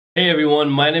Hey everyone,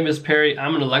 my name is Perry.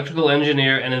 I'm an electrical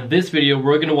engineer, and in this video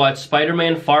we're going to watch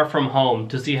Spider-Man Far From Home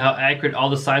to see how accurate all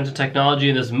the science and technology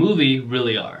in this movie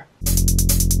really are.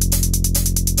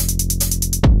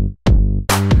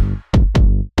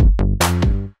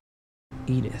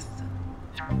 Edith.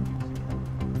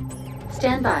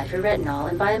 Stand by for retinol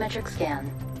and biometric scan.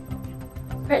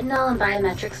 Retinol and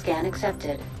biometric scan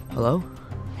accepted. Hello?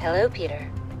 Hello,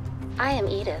 Peter. I am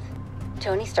Edith,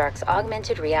 Tony Stark's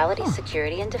augmented reality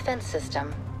security and defense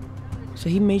system. So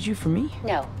he made you for me?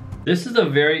 No. This is a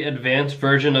very advanced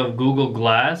version of Google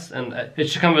Glass, and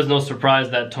it should come as no surprise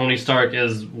that Tony Stark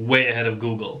is way ahead of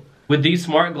Google. With these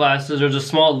smart glasses, there's a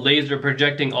small laser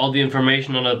projecting all the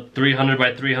information on a 300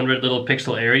 by 300 little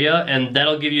pixel area, and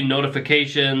that'll give you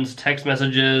notifications, text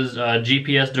messages,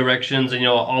 GPS directions, and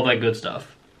all that good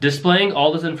stuff. Displaying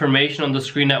all this information on the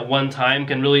screen at one time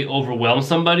can really overwhelm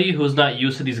somebody who's not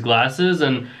used to these glasses,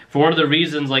 and for one of the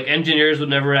reasons, like, engineers would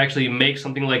never actually make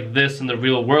something like this in the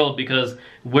real world, because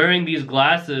wearing these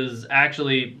glasses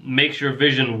actually makes your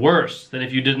vision worse than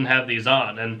if you didn't have these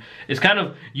on. And it's kind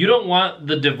of, you don't want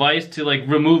the device to like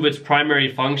remove its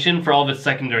primary function for all of its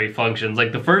secondary functions.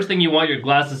 Like, the first thing you want your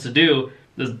glasses to do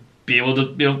is be able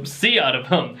to see out of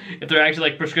them if they're actually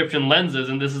like prescription lenses,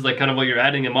 and this is like kind of what you're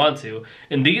adding them onto.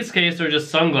 In these cases, they're just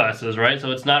sunglasses, right?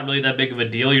 So it's not really that big of a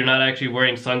deal. You're not actually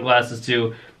wearing sunglasses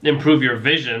to improve your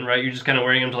vision, right? You're just kind of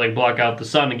wearing them to like block out the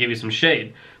sun and give you some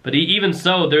shade. But even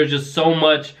so, there's just so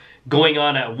much going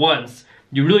on at once.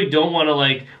 You really don't want to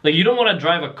like you don't want to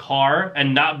drive a car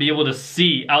and not be able to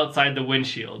see outside the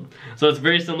windshield. So it's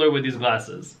very similar with these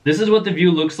glasses. This is what the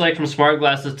view looks like from smart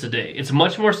glasses today. It's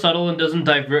much more subtle and doesn't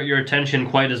divert your attention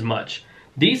quite as much.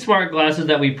 These smart glasses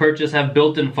that we purchase have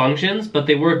built-in functions, but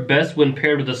they work best when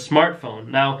paired with a smartphone.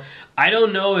 Now, I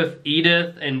don't know if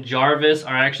Edith and Jarvis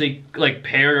are actually like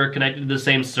paired or connected to the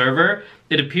same server.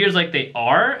 It appears like they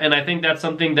are, and I think that's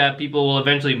something that people will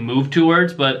eventually move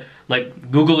towards, but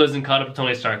like, Google isn't caught up to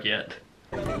Tony Stark yet.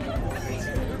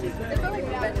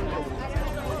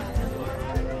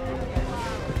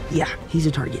 Yeah, he's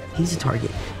a target. He's a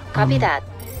target. Copy that.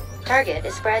 Target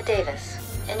is Brad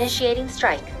Davis. Initiating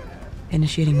strike.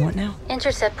 Initiating what now?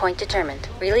 Intercept point determined.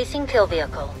 Releasing kill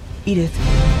vehicle. Edith.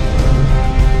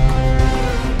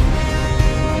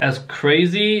 As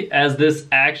crazy as this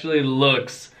actually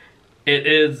looks, it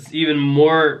is even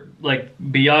more like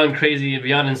beyond crazy and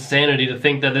beyond insanity to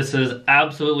think that this is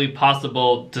absolutely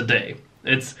possible today.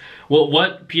 It's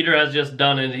what Peter has just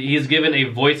done, and he's given a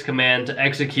voice command to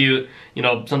execute,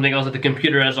 something else that the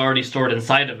computer has already stored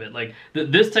inside of it. Like,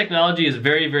 this technology is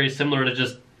very, very similar to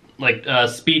just like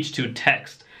speech to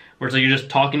text, where it's like you're just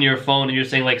talking to your phone and you're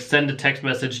saying like send a text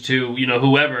message to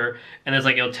whoever, and it's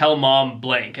like it'll tell mom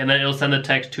blank, and then it'll send the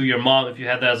text to your mom if you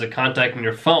have that as a contact in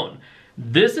your phone.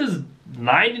 This is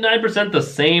 99% the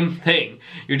same thing.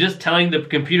 You're just telling the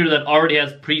computer that already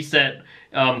has preset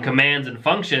commands and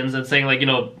functions and saying like,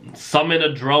 summon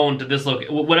a drone to this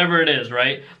location, whatever it is,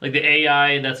 right? Like the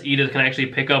AI that's Edith can actually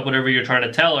pick up whatever you're trying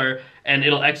to tell her, and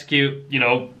it'll execute,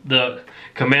 the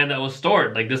command that was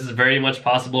stored. Like, this is very much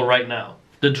possible right now.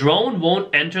 The drone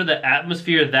won't enter the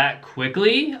atmosphere that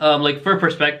quickly. Like, for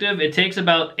perspective, it takes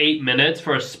about 8 minutes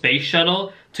for a space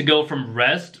shuttle to go from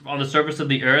rest on the surface of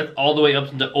the Earth all the way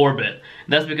up into orbit.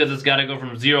 And that's because it's got to go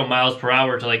from 0 miles per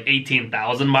hour to like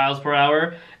 18,000 miles per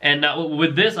hour. And now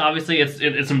with this, obviously, it's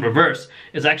in reverse.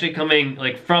 It's actually coming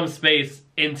like from space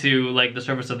into like the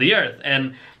surface of the Earth.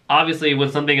 And obviously, when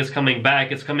something is coming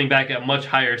back, it's coming back at much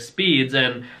higher speeds,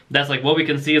 and that's like what we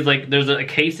can see is like there's a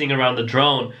casing around the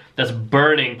drone that's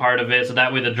burning part of it, so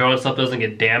that way the drone stuff doesn't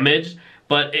get damaged.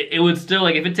 But it would still,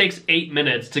 like, if it takes 8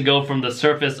 minutes to go from the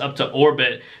surface up to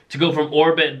orbit, to go from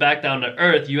orbit back down to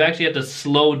Earth, you actually have to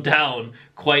slow down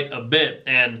quite a bit,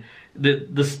 and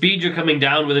the speed you're coming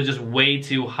down with is just way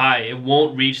too high. It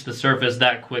won't reach the surface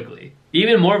that quickly.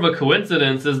 Even more of a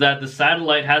coincidence is that the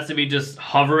satellite has to be just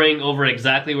hovering over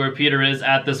exactly where Peter is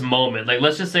at this moment. Like,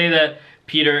 let's just say that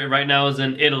Peter right now is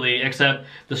in Italy, except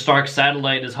the Stark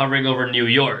satellite is hovering over New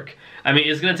York. I mean,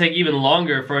 it's going to take even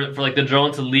longer for like the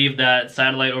drone to leave that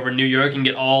satellite over New York and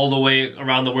get all the way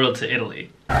around the world to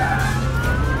Italy.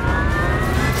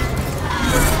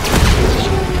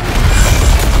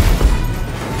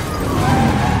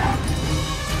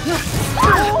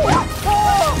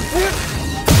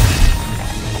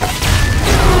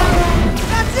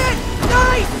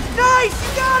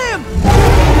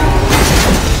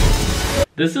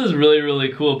 This is really,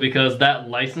 really cool because that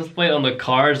license plate on the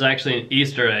car is actually an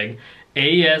Easter egg.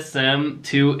 ASM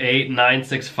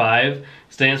 28965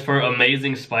 stands for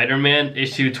Amazing Spider-Man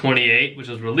issue 28, which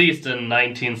was released in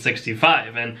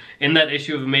 1965. And in that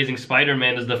issue of Amazing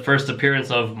Spider-Man is the first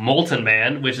appearance of Molten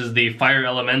Man, which is the fire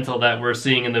elemental that we're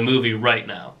seeing in the movie right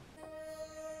now.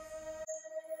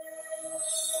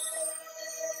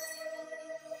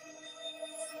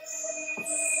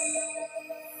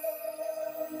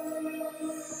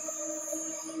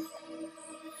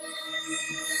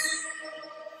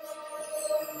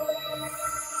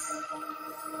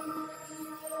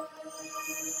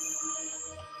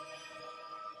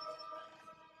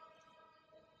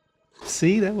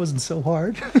 See, that wasn't so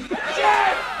hard.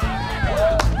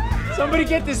 Somebody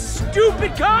get this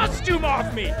stupid costume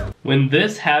off me! When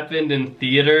this happened in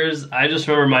theaters, I just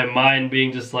remember my mind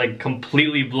being just like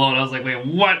completely blown. I was like, wait,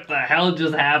 what the hell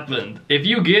just happened? If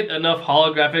you get enough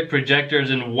holographic projectors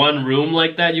in one room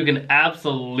like that, you can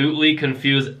absolutely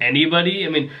confuse anybody. I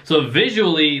mean, so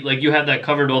visually, like you have that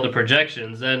covered with all the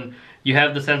projections. Then you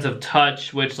have the sense of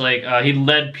touch, which like he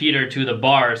led Peter to the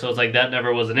bar, so it's like that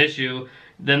never was an issue.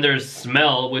 Then there's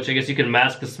smell, which I guess you can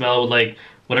mask the smell with like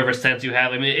whatever sense you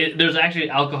have. I mean, there's actually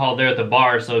alcohol there at the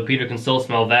bar, so Peter can still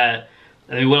smell that.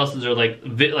 I mean, what else is there?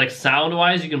 Like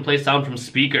sound-wise, you can play sound from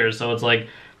speakers, so it's like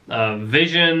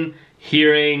vision,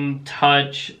 hearing,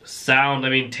 touch, sound. I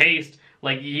mean, taste.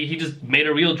 Like he just made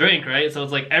a real drink, right? So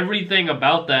it's like everything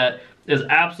about that is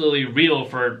absolutely real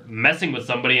for messing with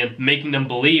somebody and making them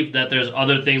believe that there's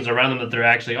other things around them that there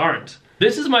actually aren't.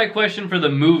 This is my question for the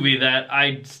movie that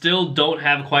I still don't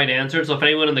have quite answered, so if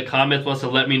anyone in the comments wants to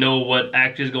let me know what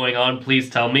actually is going on, please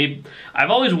tell me. I've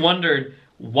always wondered,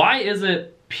 why is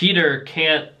it Peter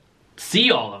can't see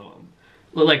all of them?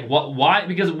 Like, why?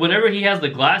 Because whenever he has the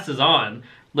glasses on,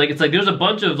 like, it's like there's a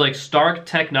bunch of, like, Stark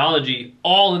technology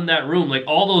all in that room. Like,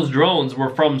 all those drones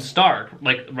were from Stark,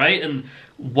 like, right? And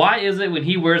why is it when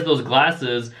he wears those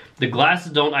glasses, the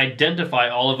glasses don't identify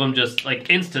all of them just like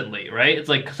instantly, right? It's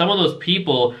like some of those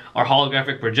people are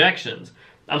holographic projections.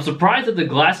 I'm surprised that the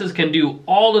glasses can do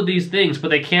all of these things,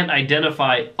 but they can't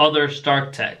identify other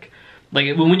Stark tech.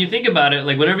 Like when you think about it,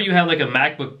 like whenever you have like a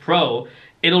MacBook Pro,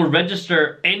 it'll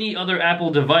register any other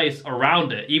Apple device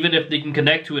around it, even if they can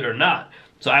connect to it or not.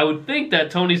 So I would think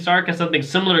that Tony Stark has something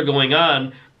similar going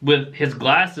on with his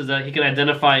glasses, that he can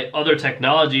identify other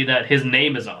technology that his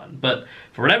name is on. But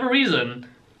for whatever reason,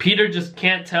 Peter just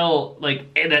can't tell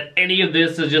like that any of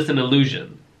this is just an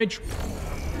illusion.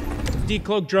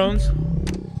 Decloak drones.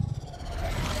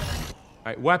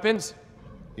 Alright, weapons?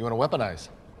 You want to weaponize?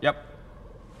 Yep.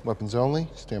 Weapons only.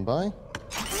 Stand by.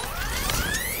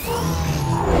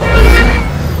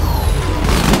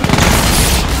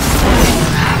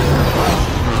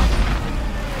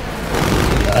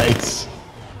 Nice.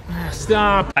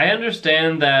 Stop. I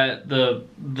understand that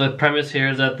the premise here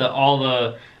is that all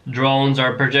the drones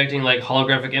are projecting like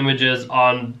holographic images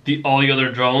on all the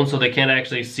other drones, so they can't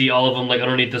actually see all of them like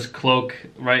underneath this cloak,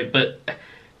 right? But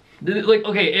like,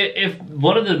 okay, if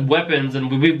one of the weapons,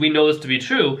 and we know this to be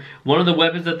true, one of the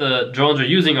weapons that the drones are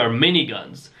using are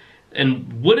miniguns,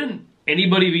 and wouldn't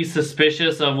anybody be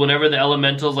suspicious of whenever the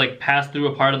elementals like pass through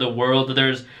a part of the world that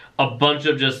there's a bunch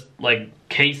of just like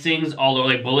casings all over,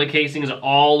 like bullet casings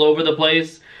all over the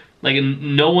place? Like,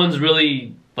 and no one's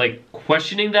really like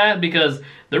questioning that because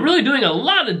they're really doing a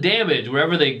lot of damage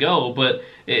wherever they go, but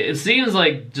it seems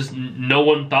like just no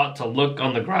one thought to look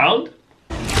on the ground.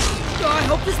 Oh, I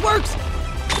hope this works!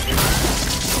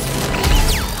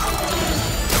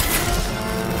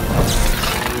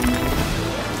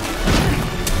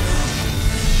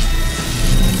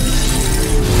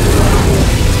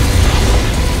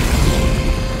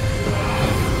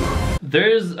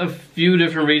 There's a few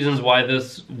different reasons why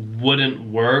this wouldn't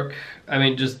work. I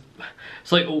mean, just,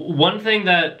 it's like one thing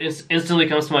that instantly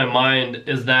comes to my mind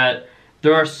is that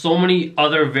there are so many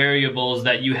other variables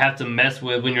that you have to mess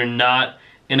with when you're not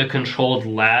in a controlled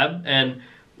lab. And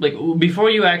like before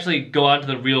you actually go out to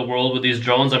the real world with these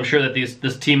drones, I'm sure that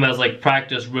this team has like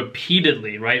practiced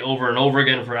repeatedly, right, over and over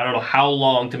again for I don't know how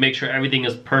long to make sure everything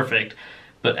is perfect.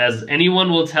 But as anyone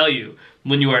will tell you,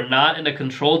 when you are not in a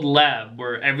controlled lab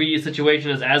where every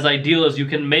situation is as ideal as you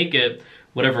can make it,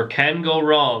 whatever can go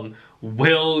wrong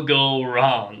will go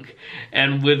wrong.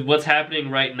 And with what's happening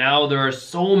right now, there are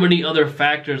so many other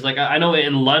factors. Like I know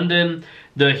in London,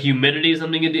 the humidity is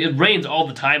something, it rains all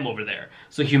the time over there.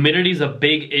 So humidity is a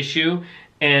big issue.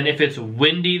 And if it's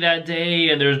windy that day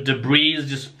and there's debris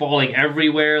just falling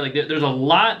everywhere, like there's a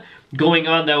lot going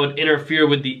on that would interfere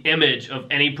with the image of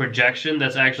any projection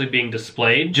that's actually being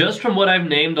displayed. Just from what I've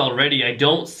named already, I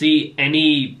don't see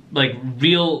any like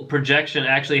real projection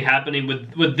actually happening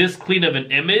with this clean of an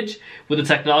image with the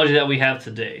technology that we have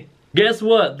today. Guess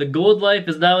what? The Gold Life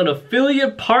is now an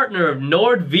affiliate partner of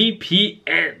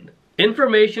NordVPN.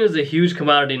 Information is a huge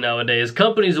commodity nowadays.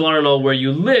 Companies want to know where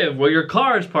you live, where your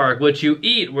car is parked, what you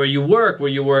eat, where you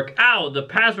work out, the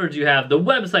passwords you have, the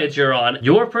websites you're on.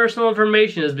 Your personal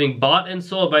information is being bought and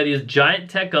sold by these giant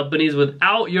tech companies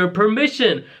without your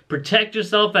permission. Protect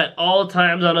yourself at all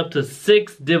times on up to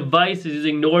 6 devices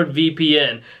using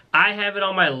NordVPN. I have it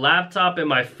on my laptop and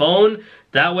my phone.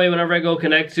 That way, whenever I go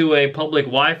connect to a public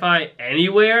Wi-Fi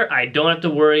anywhere, I don't have to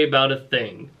worry about a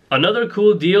thing. Another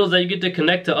cool deal is that you get to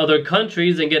connect to other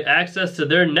countries and get access to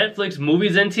their Netflix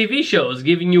movies and TV shows,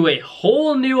 giving you a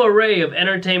whole new array of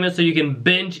entertainment so you can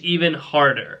binge even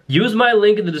harder. Use my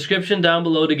link in the description down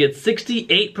below to get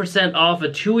 68% off a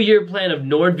 2-year plan of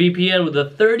NordVPN with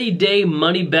a 30-day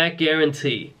money-back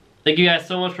guarantee. Thank you guys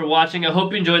so much for watching. I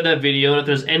hope you enjoyed that video, and if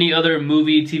there's any other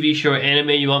movie, TV show, or anime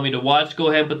you want me to watch, go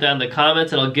ahead and put that in the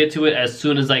comments and I'll get to it as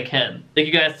soon as I can. Thank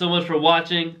you guys so much for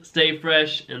watching. Stay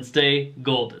fresh and stay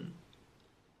golden.